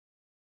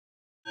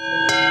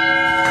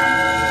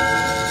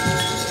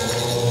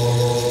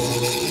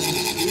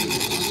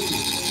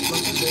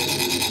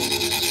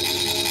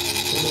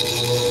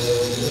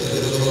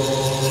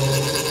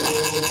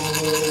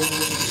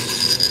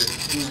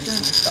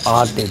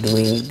art they're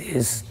doing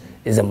is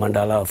a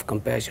mandala of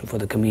compassion for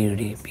the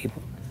community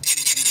people.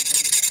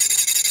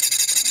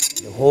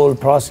 The whole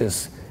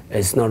process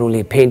is not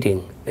only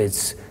painting,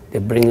 they're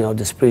bringing out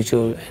the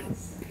spiritual, and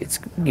it's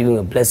giving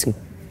a blessing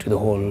to the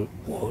whole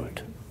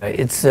world.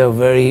 It's a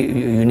very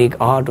unique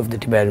art of the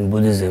Tibetan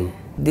Buddhism.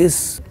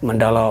 This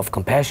mandala of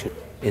compassion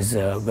is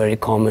very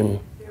common.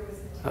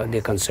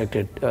 They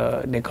construct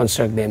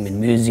them in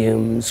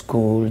museums,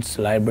 schools,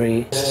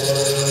 libraries.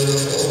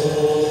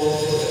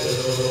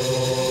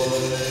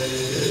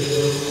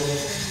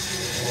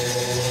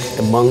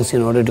 The monks,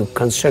 in order to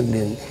construct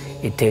them,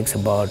 it takes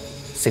about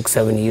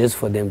 6-7 years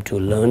for them to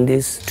learn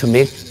this. To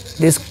make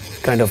this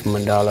kind of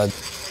mandala,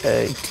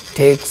 it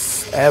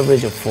takes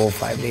average of 4 or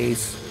 5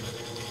 days.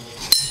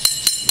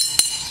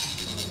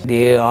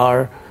 They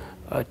are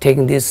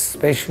taking this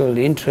special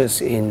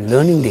interest in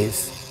learning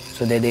this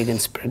so that they can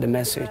spread the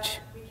message.